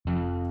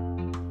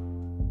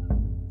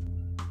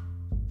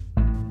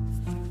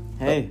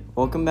Hey,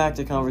 welcome back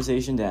to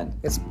Conversation Dan.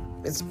 It's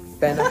been it's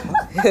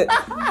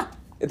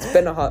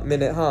been a hot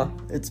minute, huh?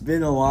 It's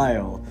been a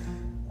while.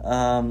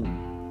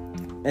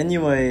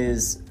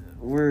 Anyways,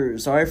 we're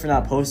sorry for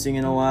not posting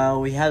in a while.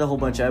 We had a whole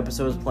bunch of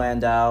episodes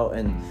planned out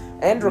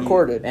and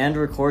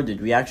recorded.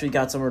 We actually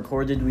got some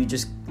recorded. We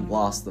just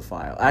lost the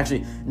file.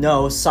 Actually,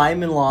 no,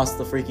 Simon lost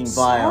the freaking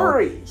file.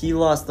 Sorry. He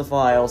lost the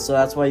file, so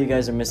that's why you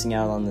guys are missing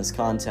out on this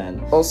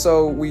content.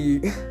 Also,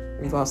 we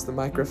lost the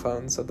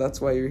microphone, so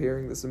that's why you're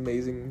hearing this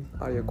amazing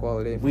audio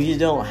quality. We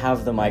don't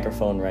have the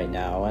microphone right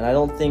now, and I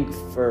don't think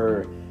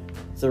for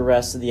the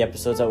rest of the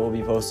episodes that we'll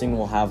be posting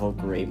we'll have a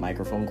great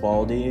microphone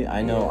quality.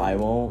 I know I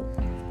won't.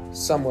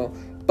 Some will.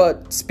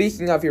 But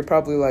speaking of, you're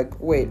probably like,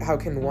 wait, how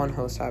can one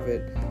host have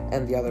it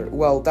and the other?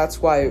 Well,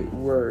 that's why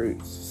we're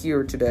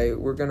here today.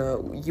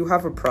 You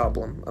have a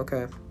problem,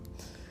 okay?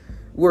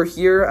 We're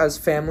here as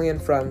family and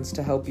friends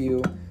to help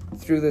you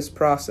through this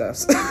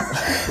process.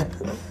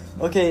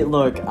 Okay,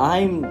 look,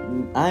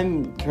 I'm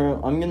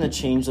gonna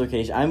change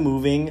location. I'm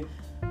moving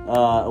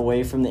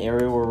away from the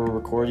area where we're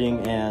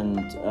recording,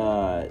 and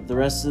the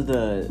rest of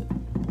the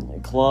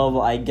club,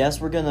 I guess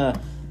we're gonna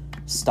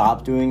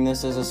stop doing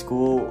this as a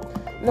school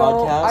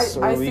podcast,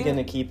 or are we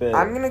gonna keep it?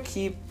 I'm gonna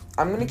keep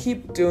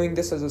doing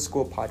this as a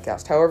school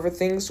podcast. However,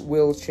 things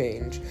will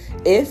change.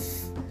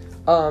 If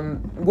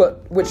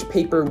which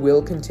paper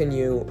will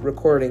continue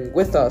recording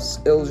with us,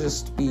 it'll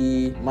just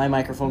be... My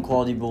microphone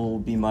quality will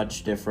be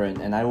much different,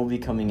 and I will be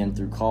coming in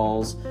through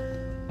calls,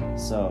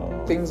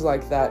 so... Things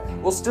like that.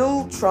 We'll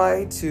still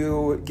try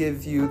to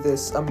give you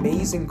this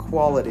amazing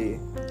quality.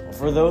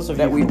 For those of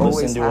you who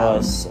listen to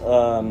us,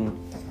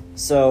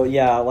 so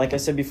yeah, like I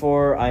said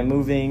before, I'm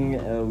moving.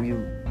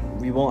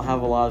 We won't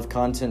have a lot of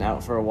content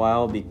out for a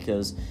while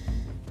because...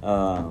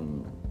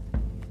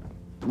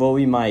 Well,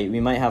 we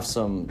might have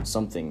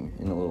something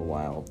in a little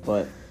while,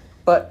 but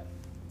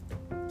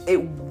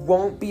it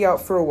won't be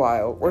out for a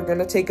while. We're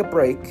gonna take a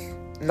break,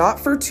 not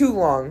for too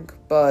long,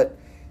 but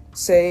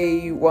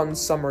say once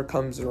summer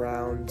comes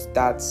around,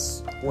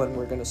 that's when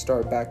we're gonna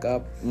start back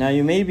up. Now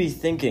you may be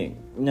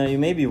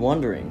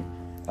wondering,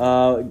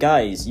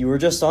 guys, you were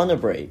just on a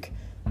break.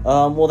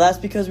 Well, that's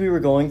because we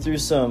were going through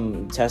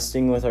some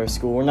testing with our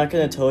school. We're not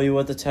gonna tell you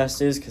what the test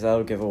is because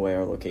that'll give away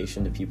our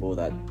location to people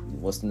that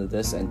listen to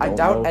this and don't I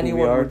doubt know who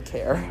anyone we are. would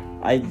care.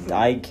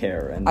 I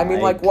care, and I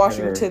mean, like, care.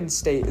 Washington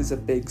State is a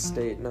big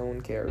state. No one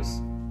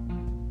cares.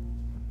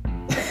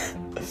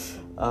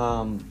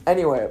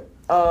 Anyway,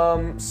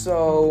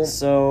 So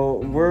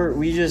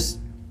we just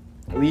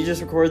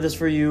recorded this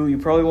for you. You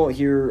probably won't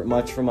hear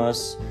much from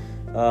us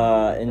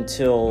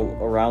until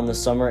around the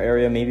summer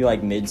area, maybe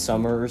like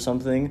midsummer or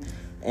something.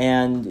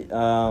 And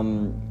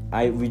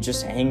we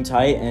just hang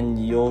tight,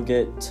 and you'll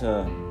get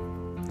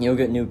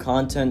new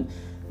content.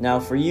 Now,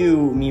 for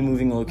you, me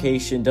moving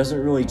location doesn't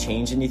really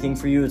change anything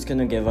for you. It's going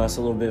to give us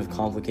a little bit of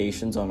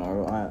complications on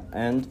our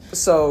end.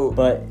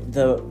 But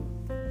the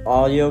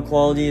audio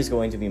quality is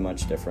going to be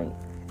much different.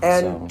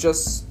 And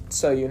just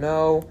so you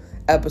know,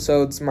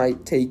 episodes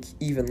might take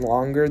even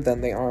longer than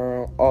they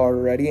are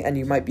already. And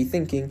you might be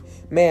thinking,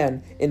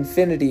 man,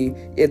 Infinity,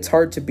 it's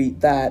hard to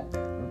beat that.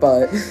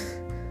 But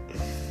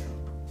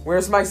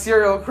where's my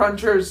cereal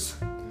crunchers?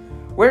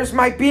 Where's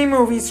my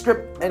B-movie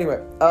script? Anyway,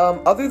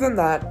 other than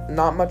that,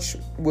 not much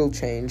will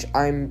change.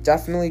 I'm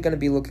definitely going to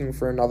be looking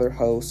for another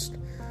host,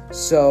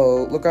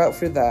 so look out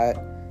for that.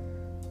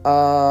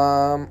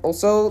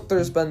 Also,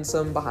 there's been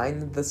some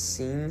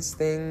behind-the-scenes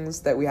things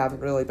that we haven't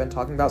really been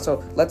talking about,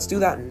 so let's do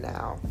that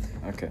now.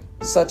 Okay.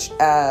 Such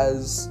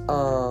as,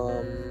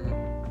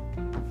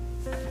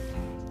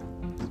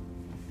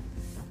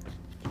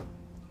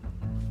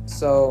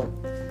 So,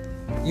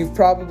 you've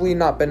probably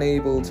not been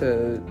able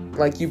to...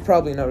 you've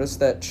probably noticed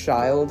that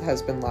Child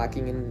has been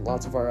lacking in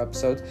lots of our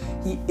episodes.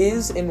 He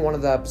is in one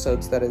of the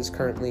episodes that is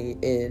currently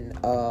in,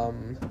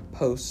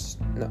 Post...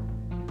 No.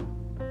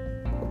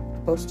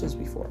 Post is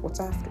before. What's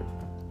after?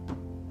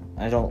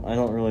 I don't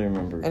really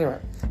remember. Anyway,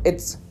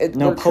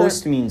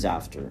 Post means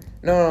after.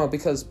 No,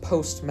 because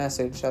post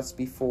message, that's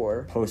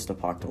before.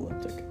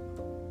 Post-apocalyptic.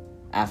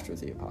 After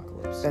the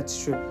apocalypse.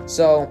 That's true.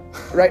 So,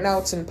 right now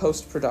it's in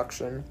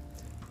post-production,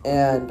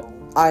 and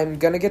I'm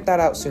gonna get that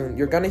out soon.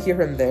 You're gonna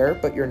hear him there,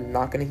 but you're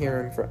not gonna hear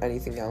him for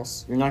anything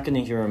else. You're not gonna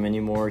hear him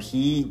anymore.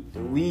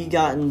 We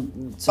got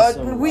into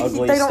some ugly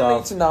stuff. They don't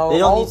need to know. They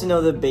don't need to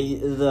know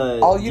the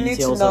all you need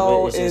to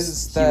know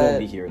is that he won't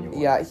be here anymore.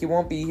 Yeah, he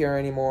won't be here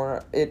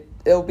anymore.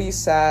 It'll be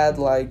sad.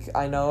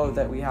 I know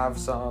that we have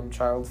some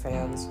Child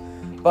fans,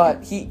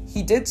 but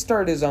he did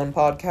start his own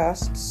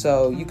podcast,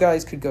 so you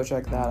guys could go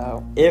check that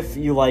out if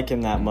you like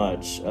him that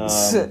much.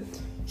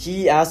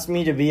 He asked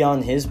me to be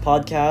on his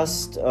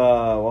podcast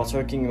while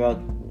talking about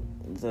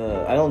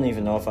I don't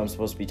even know if I'm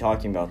supposed to be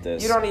talking about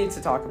this. You don't need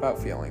to talk about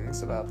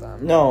feelings about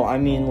them. No, I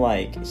mean,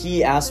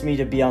 he asked me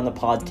to be on the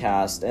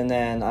podcast, and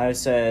then I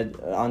said,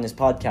 on his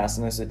podcast,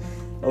 and I said,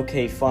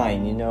 okay,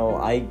 fine,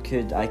 I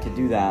could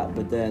do that,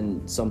 but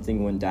then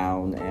something went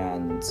down,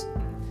 and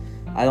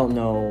I don't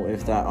know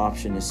if that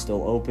option is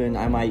still open.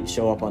 I might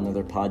show up on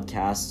other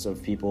podcasts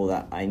of people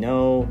that I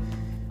know,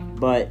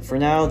 But for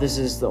now, this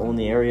is the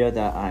only area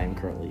that I'm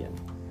currently in.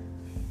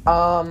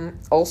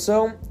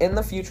 Also, in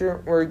the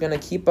future, we're gonna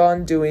keep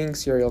on doing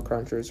Serial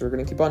Crunchers. We're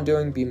gonna keep on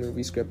doing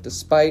B-Movie Script,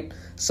 despite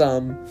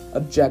some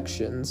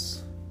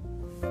objections.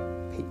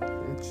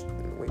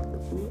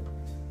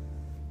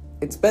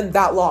 It's been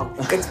that long.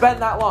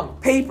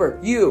 Paper,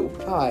 you.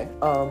 Hi.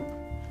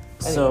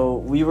 Anyway. So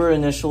we were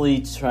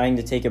initially trying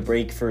to take a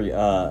break for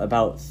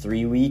about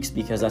 3 weeks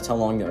because that's how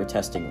long our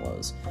testing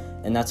was,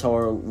 and that's how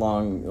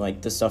long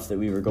the stuff that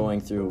we were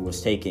going through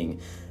was taking.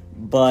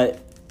 But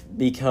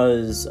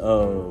because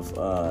of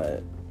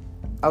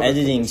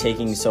editing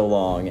taking so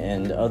long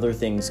and other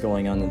things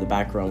going on in the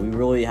background, we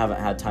really haven't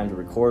had time to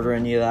record or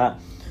any of that.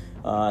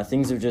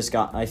 Things have just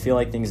I feel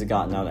like things have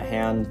gotten out of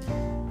hand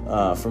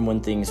from when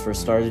things first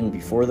started and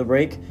before the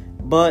break.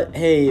 But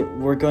hey,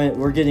 we're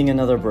getting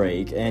another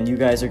break, and you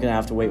guys are gonna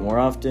have to wait more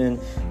often.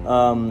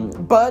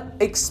 But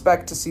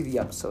expect to see the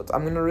episodes.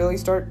 I'm gonna really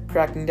start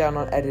cracking down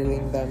on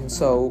editing them,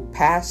 so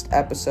past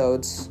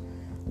episodes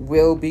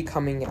will be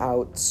coming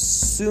out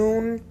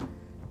soon.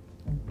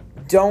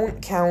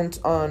 Don't count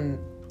on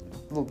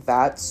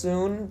that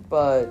soon,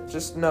 but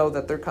just know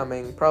that they're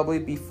coming. Probably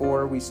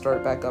before we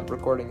start back up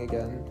recording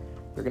again,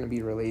 they're gonna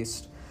be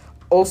released.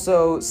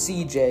 Also,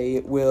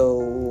 CJ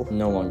will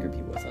no longer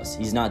be with us.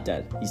 He's not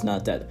dead. I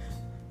dead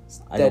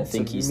don't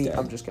think he's dead.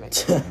 I'm just kidding.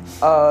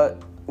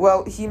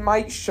 Well, he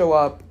might show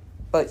up,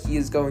 but he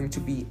is going to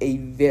be a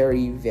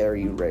very,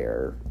 very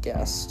rare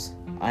guest.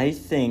 I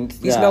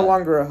think he's no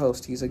longer a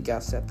host. He's a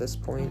guest at this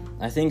point.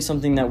 I think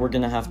something that we're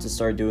gonna have to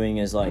start doing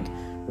is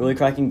really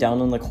cracking down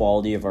on the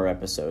quality of our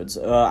episodes.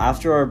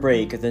 After our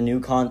break, the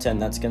new content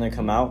that's gonna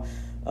come out.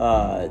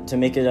 To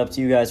make it up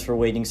to you guys for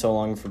waiting so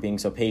long, for being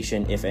so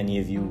patient, if any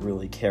of you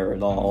really care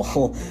at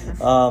all.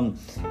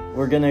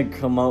 We're gonna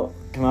come out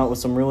with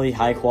some really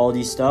high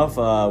quality stuff.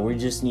 We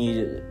just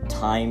need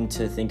time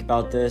to think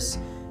about this.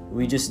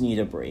 We just need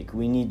a break.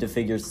 We need to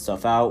figure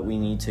stuff out. We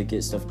need to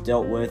get stuff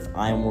dealt with.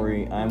 I'm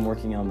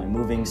working on my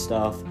moving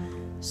stuff,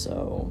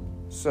 so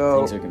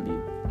things are gonna be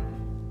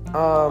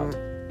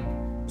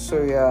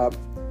So yeah.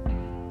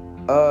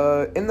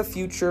 In the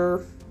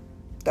future,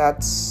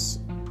 that's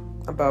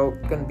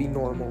about gonna be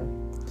normal.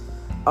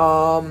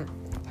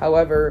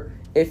 However,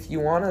 if you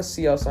want to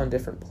see us on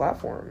different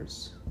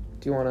platforms,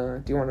 do you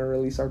want to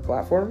release our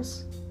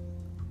platforms?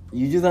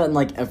 You do that in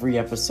every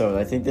episode.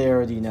 I think they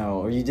already know.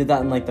 Or you did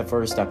that in the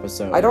first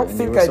episode. I don't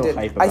think I did.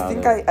 I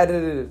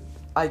edited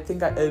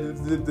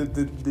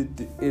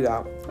it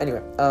out.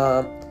 Anyway,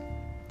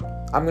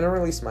 I'm gonna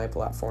release my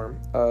platform.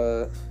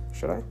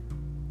 Should I?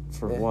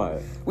 For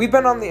what? We've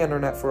been on the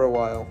internet for a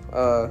while.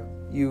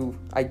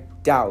 I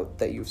doubt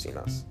that you've seen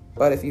us.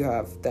 But if you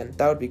have, then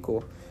that would be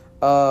cool.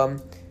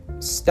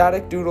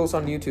 Static Doodles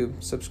on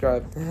YouTube.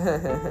 Subscribe.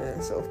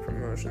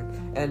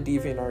 Self-promotion. And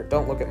DeviantArt.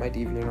 Don't look at my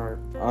DeviantArt.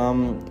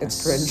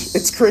 It's cringe.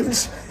 It's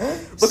cringe.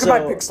 Look at my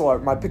pixel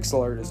art. My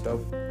pixel art is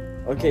dope.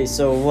 Okay,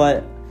 so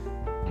what...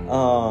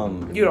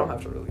 You don't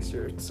have to release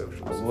your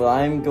socials. What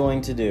I'm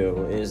going to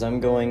do is I'm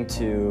going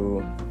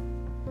to...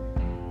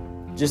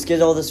 just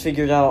get all this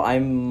figured out.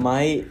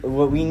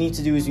 What we need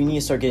to do is we need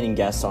to start getting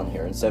guests on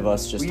here instead of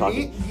us just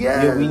talking.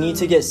 We need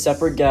to get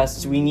separate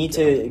guests. We need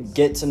to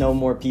get to know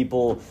more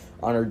people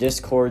on our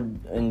Discord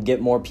and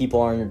get more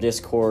people on our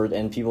Discord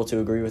and people to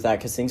agree with that,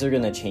 because things are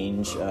going to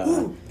change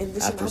in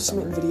this after announcement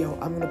summer. video,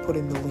 I'm going to put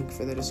in the link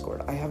for the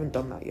Discord. I haven't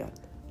done that yet.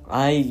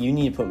 You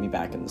need to put me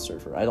back in the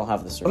server. I don't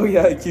have the server. Oh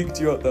yeah, I kicked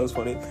you out. That was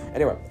funny.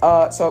 Anyway,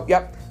 so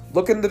yep,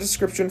 look in the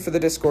description for the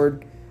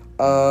Discord.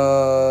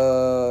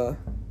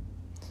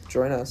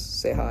 Join us.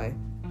 Say hi.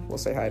 We'll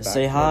say hi back.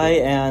 Say hi,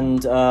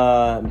 and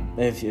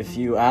if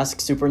you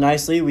ask super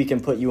nicely, we can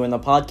put you in the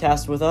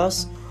podcast with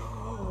us.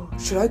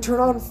 Should I turn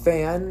on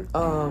fan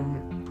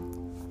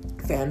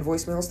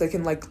voicemails? They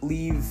can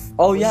leave.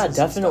 Oh yeah,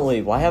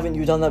 definitely. Why haven't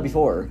you done that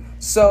before?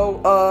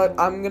 So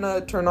I'm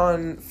gonna turn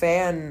on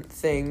fan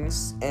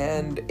things,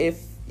 and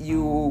if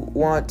you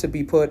want to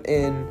be put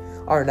in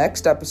our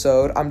next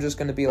episode, I'm just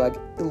gonna be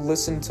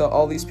listen to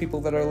all these people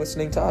that are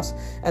listening to us,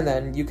 and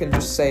then you can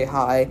just say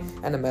hi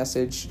and a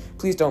message.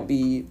 Please don't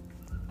be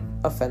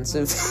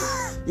offensive.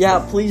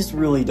 Yeah, please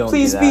really don't.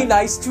 Please do be that.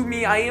 nice to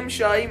me. I am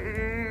shy.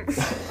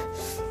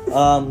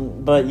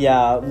 But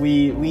yeah,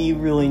 we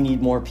really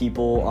need more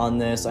people on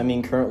this. I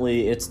mean,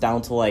 currently it's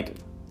down to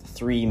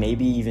 3,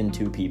 maybe even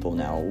 2 people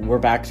now. We're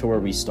back to where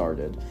we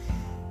started.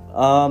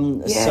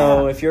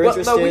 So if you're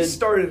interested... No, we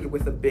started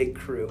with a big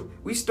crew.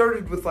 We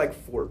started with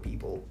 4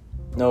 people.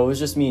 No, it was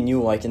just me and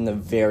you, in the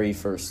very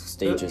first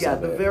stages of it. Yeah,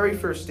 the very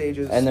first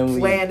stages. And then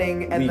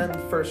planning, and then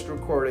first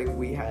recording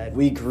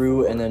we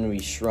grew, and then we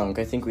shrunk.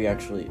 I think we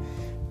actually...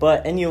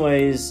 But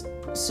anyways,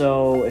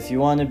 so if you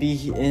want to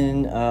be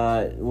in,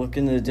 look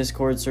in the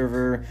Discord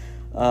server.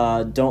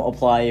 Don't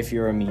apply if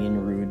you're a mean,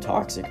 rude,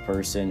 toxic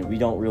person. We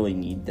don't really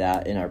need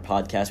that in our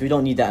podcast. We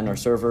don't need that in our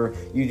server.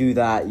 You do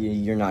that,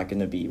 you're not going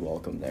to be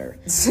welcome there.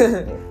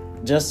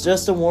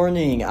 Just a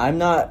warning. I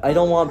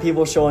don't want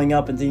people showing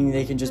up and thinking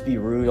they can just be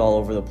rude all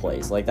over the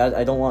place. Like that,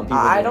 I don't want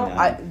people doing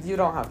that. You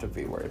don't have to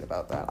be worried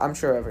about that. I'm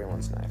sure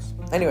everyone's nice.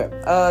 Anyway,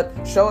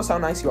 show us how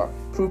nice you are.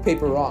 Prove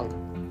Paper wrong.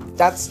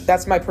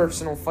 That's my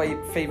personal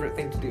favorite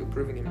thing to do,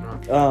 proving him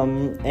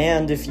wrong.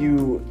 And if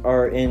you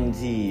are in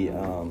the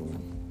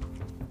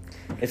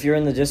if you're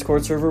in the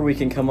Discord server, we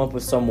can come up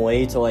with some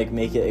way to like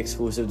make it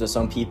exclusive to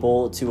some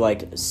people to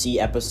like see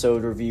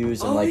episode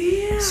reviews and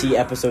see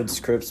episode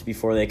scripts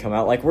before they come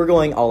out. Like we're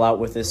going all out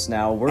with this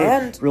now.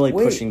 We're really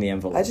pushing the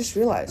envelope. I just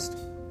realized,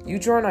 you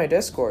join our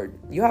Discord,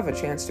 you have a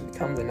chance to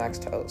become the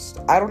next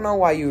host. I don't know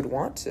why you would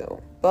want to,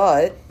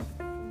 but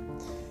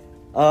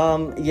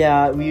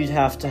yeah, we'd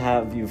have to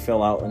have you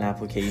fill out an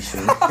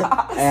application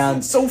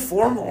and so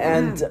formal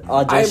and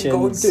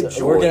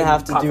auditions. We're gonna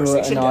have to do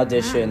an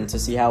audition to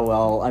see how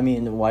well. I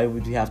mean, why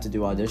would we have to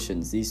do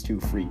auditions? These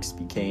two freaks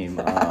became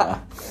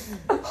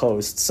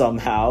hosts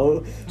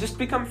somehow. Just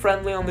become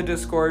friendly on the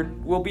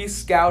Discord. We'll be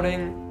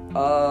scouting.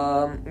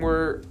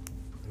 We'll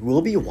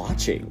be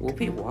watching.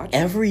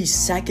 Every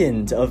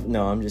second of.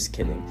 No, I'm just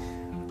kidding.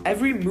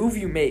 Every move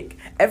you make,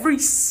 every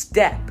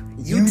step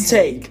you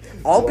take,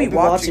 I'll be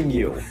watching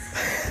you.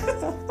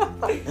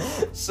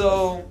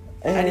 So,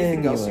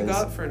 anything else you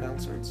got for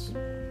announcements?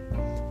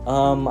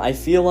 I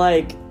feel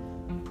like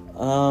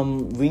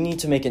we need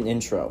to make an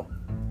intro.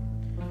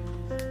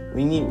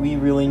 We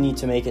really need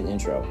to make an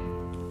intro.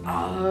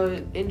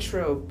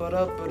 Intro. But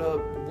up.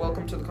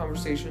 Welcome to the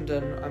conversation.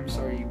 Then I'm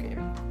sorry you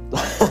came.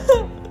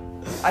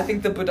 I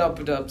think the but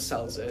up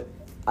sells it.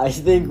 I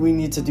think we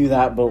need to do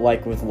that, but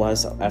like with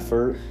less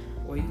effort.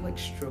 Why are you like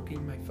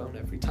stroking my phone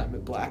every time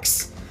it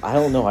blacks? I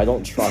don't know. I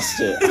don't trust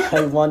it.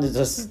 I wanted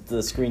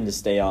the screen to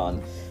stay on.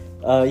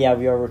 Yeah,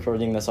 we are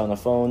recording this on a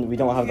phone. We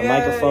don't have the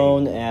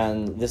microphone,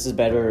 and this is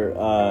better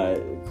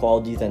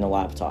quality than a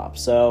laptop.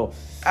 So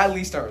at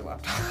least our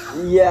laptop.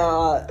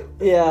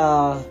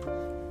 Yeah.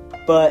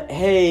 But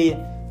hey,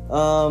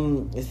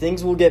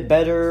 things will get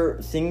better.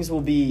 Things will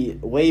be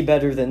way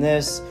better than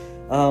this.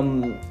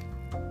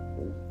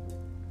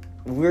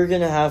 We're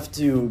gonna have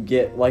to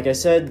get, like I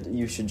said,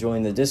 you should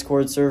join the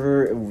Discord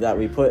server that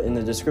we put in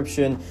the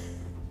description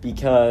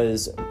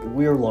because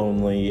we're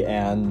lonely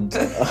and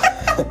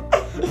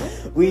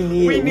we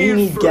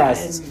need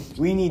guests.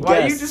 We need guests.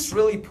 Why are you just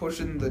really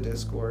pushing the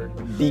Discord?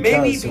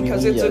 Maybe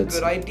because it's a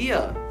good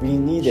idea. We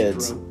need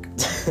it.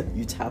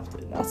 You tapped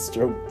it, not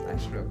stroked. I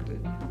stroked it.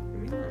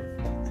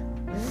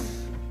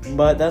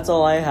 But that's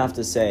all I have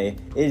to say.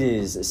 It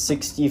is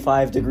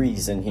 65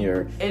 degrees in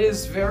here. It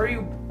is very...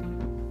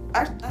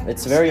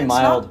 It's very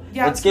mild.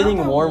 It's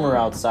getting warmer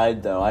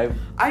outside, though. I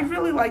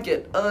really like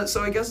it.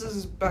 So I guess this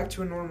is back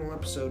to a normal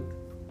episode.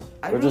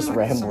 We're just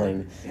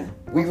rambling. Yeah.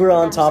 We were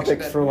on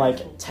topic for like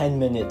 10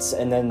 minutes,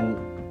 and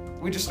then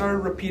we just started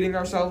repeating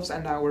ourselves,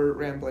 and now we're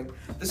rambling.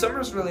 The summer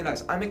is really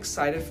nice. I'm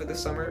excited for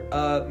this summer.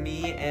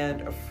 Me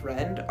and a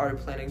friend are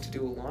planning to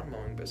do a lawn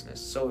mowing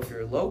business. So if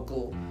you're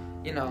local,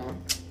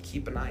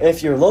 keep an eye out.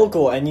 If you're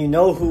local and you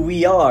know who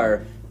we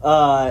are,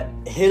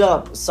 hit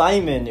up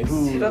Simon,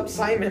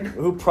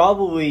 who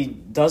probably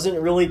doesn't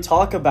really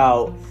talk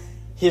about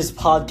his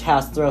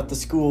podcast throughout the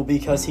school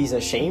because he's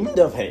ashamed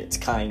of it,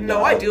 kind of.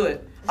 No, I do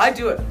it.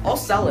 I'll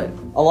sell it.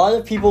 A lot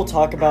of people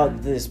talk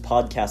about this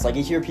podcast. Like,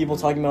 you hear people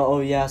talking about, oh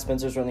yeah,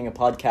 Spencer's running a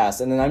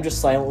podcast, and then I'm just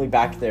silently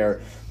back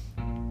there.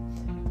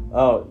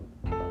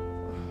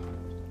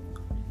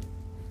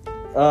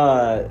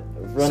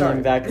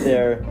 Back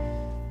there.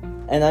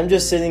 And I'm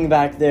just sitting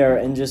back there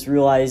and just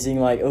realizing,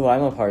 like, oh,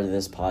 I'm a part of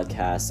this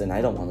podcast, and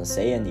I don't want to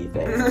say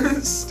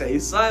anything. Stay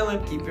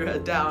silent. Keep your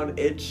head down.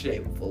 It's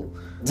shameful.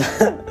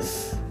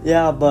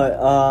 Yeah, but,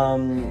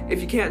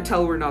 if you can't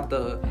tell, we're not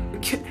the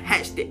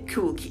hashtag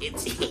cool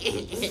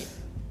kids.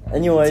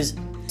 Anyways,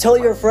 tell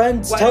your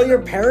friends, tell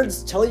your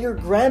parents, tell your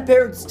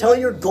grandparents, tell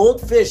your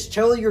goldfish,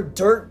 tell your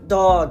dirt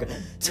dog.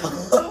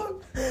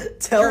 Tell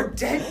your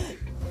dead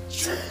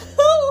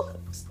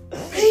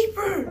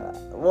paper.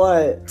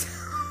 What?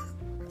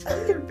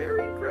 Tell your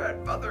buried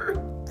grandmother.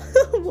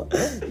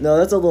 No,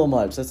 that's a little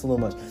much.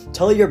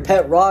 Tell your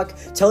pet rock,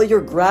 tell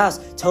your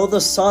grass, tell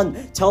the sun,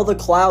 tell the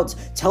clouds,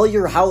 tell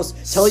your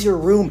house, tell your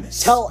room,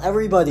 tell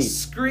everybody.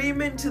 Scream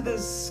into the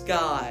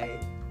sky.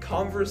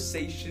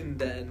 Conversation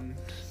then.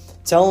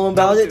 Tell them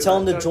about it,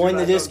 tell them to join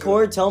the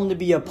Discord, tell them to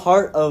be a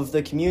part of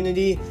the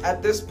community.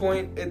 At this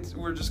point,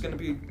 we're just going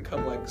to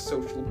become like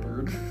social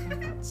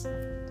birds.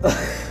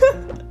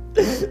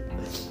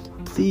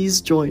 Please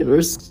join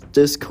our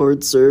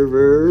Discord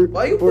server.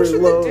 Why are you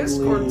pushing the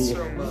Discord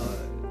so much?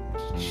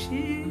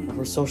 Jeez.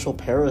 We're social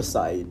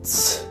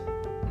parasites.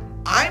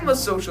 I'm a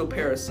social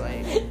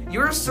parasite.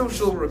 You're a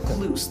social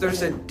recluse.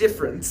 There's a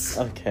difference.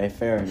 Okay,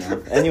 fair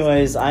enough.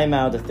 Anyways, I'm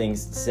out of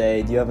things to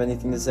say. Do you have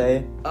anything to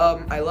say?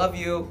 I love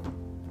you.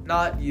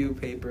 Not you,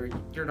 Paper.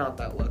 You're not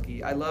that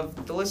lucky. I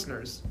love the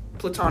listeners.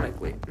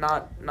 Platonically.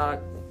 Not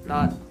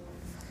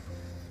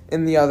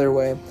in the other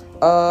way.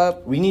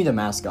 We need a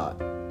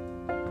mascot.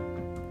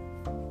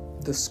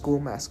 The school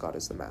mascot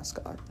is the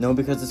mascot. No,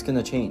 because it's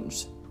gonna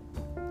change.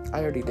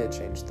 I already did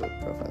change the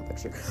profile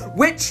picture.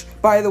 Which,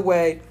 by the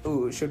way,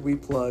 should we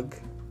plug?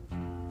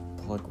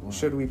 Plug what?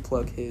 Should we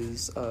plug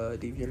his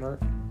DeviantArt?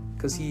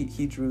 Because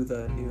he drew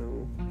the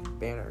new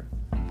banner.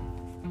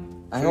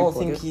 I don't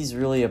think he's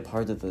really a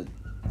part of the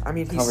I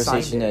mean, he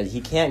conversation. signed That it.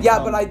 he can't. Yeah,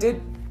 come, but I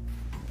did.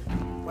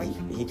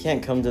 He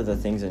can't come to the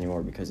things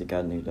anymore because he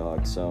got a new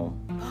dog. So.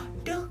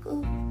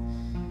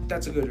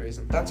 That's a good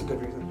reason.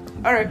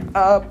 All right.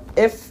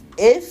 If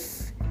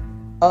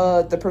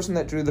the person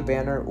that drew the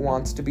banner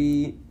wants to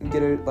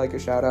get a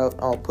shout out,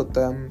 I'll put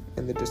them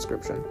in the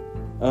description.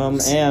 And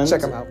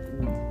check them out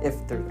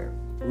if they're there.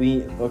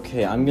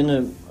 I'm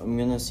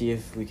gonna see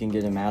if we can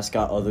get a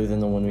mascot other than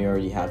the one we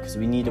already have, because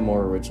we need a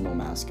more original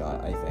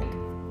mascot, I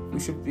think. We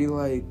should be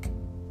like,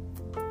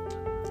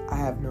 I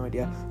have no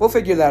idea. We'll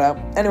figure that out.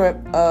 Anyway,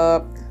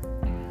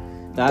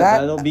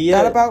 that'll be it.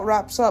 That about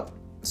wraps up.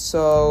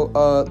 So,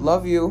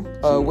 love you.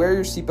 Wear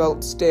your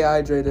seatbelt. Stay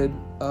hydrated.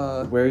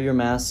 Wear your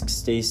mask.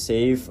 Stay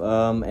safe.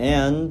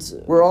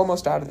 And we're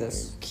almost out of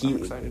this. I'm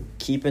excited.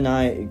 Keep an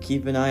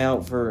eye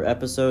out for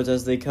episodes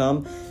as they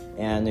come,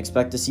 and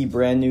expect to see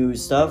brand new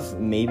stuff.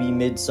 Maybe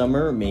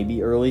midsummer,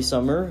 maybe early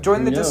summer.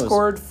 Join the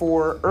Discord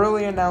for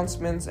early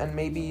announcements and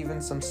maybe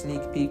even some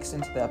sneak peeks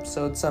into the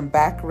episode. Some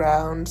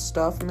background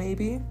stuff,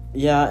 maybe.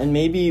 Yeah, and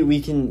maybe we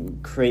can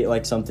create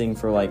like something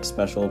for like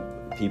special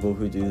people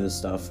who do this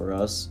stuff for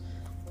us,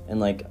 and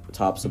like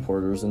top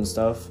supporters and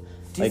stuff.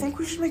 Do you think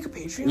we should make a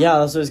Patreon? Yeah,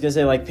 that's what I was gonna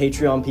say. Like,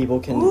 Patreon people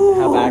can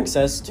have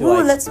access to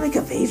let's make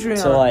a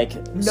Patreon. To like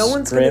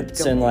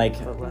scripts and like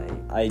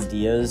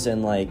ideas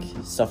and like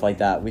stuff like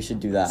that. We should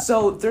do that.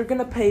 So they're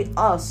gonna pay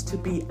us to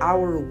be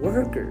our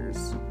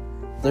workers.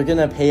 They're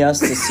gonna pay us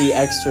to see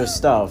extra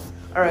stuff.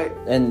 All right.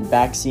 And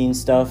backscene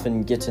stuff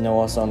and get to know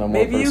us on a more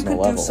personal level. Maybe you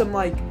could do some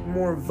like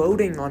more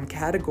voting on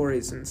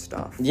categories and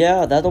stuff.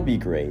 Yeah, that'll be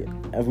great.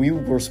 We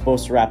were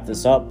supposed to wrap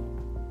this up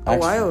a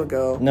while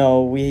ago.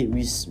 No, we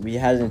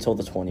had it until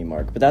the 20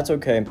 mark, but that's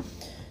okay.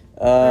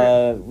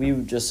 We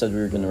just said we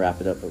were going to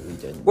wrap it up, but we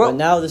didn't. Well, but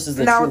now this is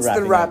the now true it's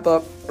the wrap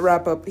up.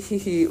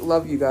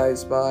 Love you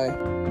guys.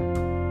 Bye.